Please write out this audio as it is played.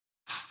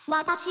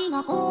私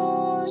の恋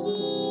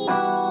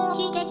を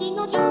悲劇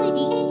の準備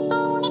に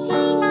し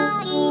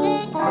ない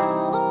で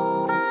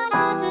こうか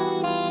らず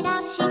れ出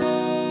して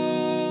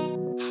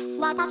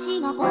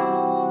私の恋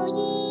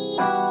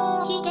を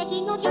悲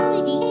劇の準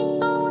備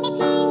にし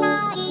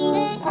ないで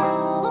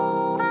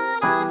こうか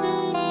らず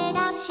れ出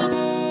し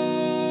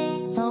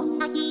てそん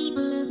な気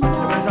分よ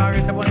Pensaba que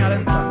se ponía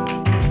lenta.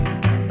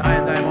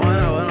 Está bien,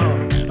 bueno.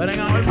 Ven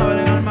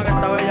en alma que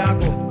está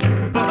bellaco.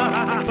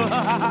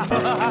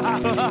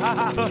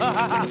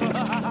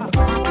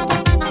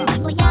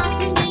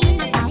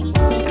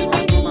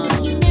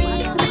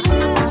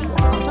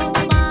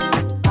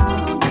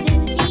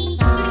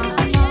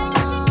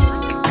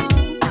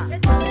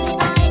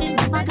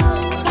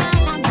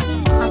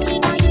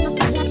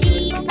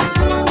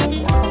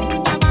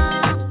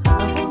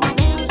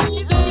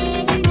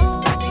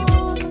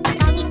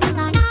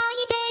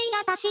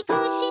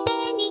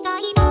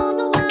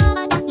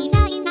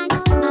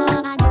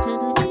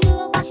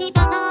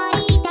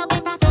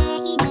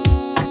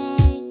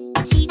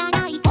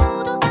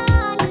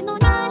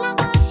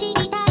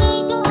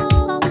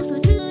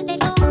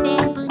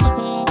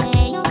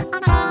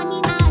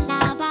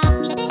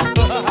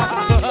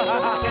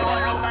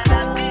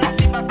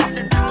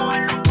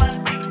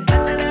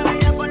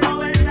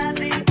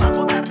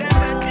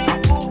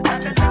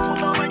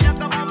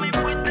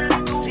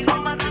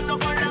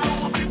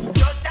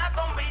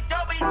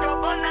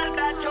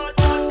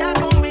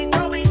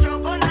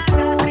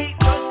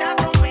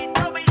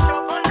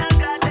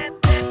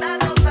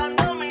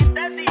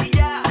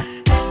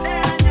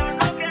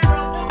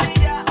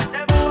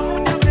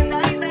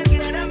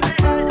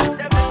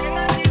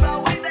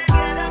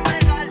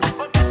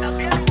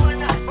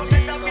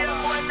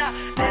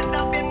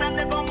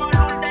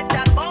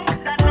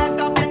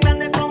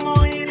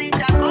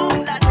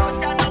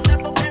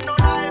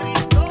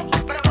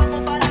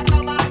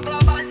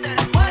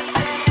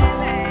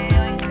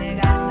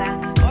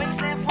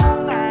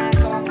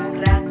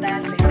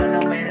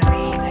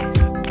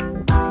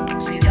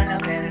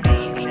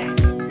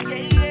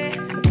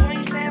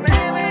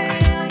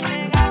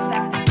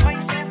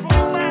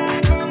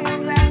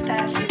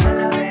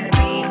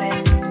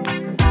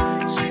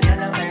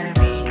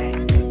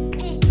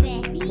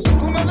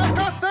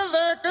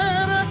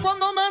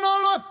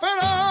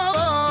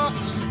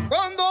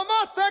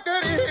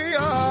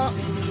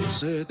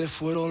 Se te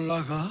fueron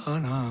las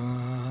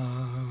ganas.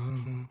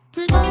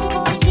 都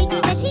合美味し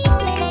くてシン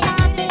デレラ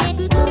制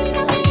服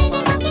だけ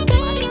でかけて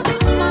ゆく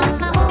わ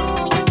魔法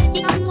よ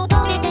時間求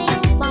めてよ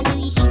悪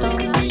い人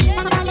に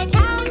騙されちゃ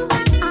うわ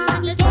あ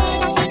逃げ出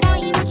した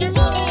いもジュリ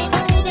エット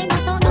でも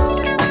その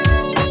名前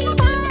で呼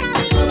ばな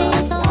いで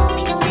そ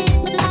うよね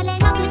結ばれ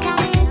なくちゃ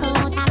ねそう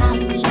じゃな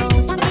いよ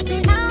楽しく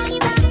ない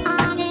わ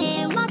あれ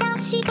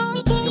私と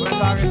生きて Yo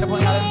pensaba que se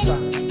ponía lenta.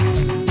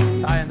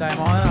 Está bien,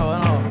 bueno.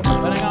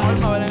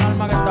 Ven en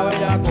alma que está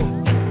bellaco.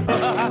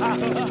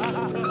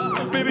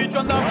 Mi bicho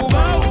anda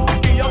fugado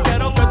y yo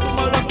quiero que tú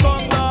me lo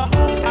escondas.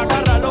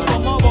 Agárralo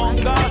como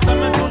bonga. Se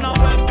mete una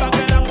vuelta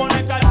que la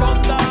pone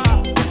cachonda.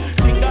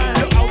 Chinga en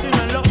los Audi,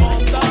 no en los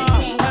Honda.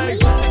 Ey,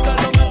 si te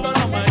lo meto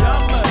no me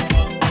llames.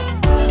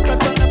 Que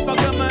esto no es pa'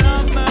 que me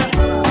ames.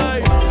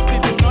 Ey, si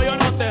tú no yo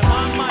no te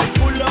mama el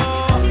culo.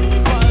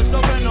 Pa' eso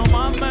que no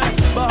mames.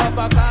 Baja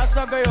pa'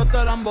 casa que yo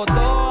te la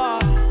embotoa.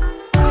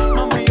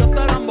 Mami yo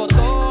te la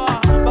embotoa.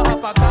 Baja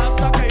pa' casa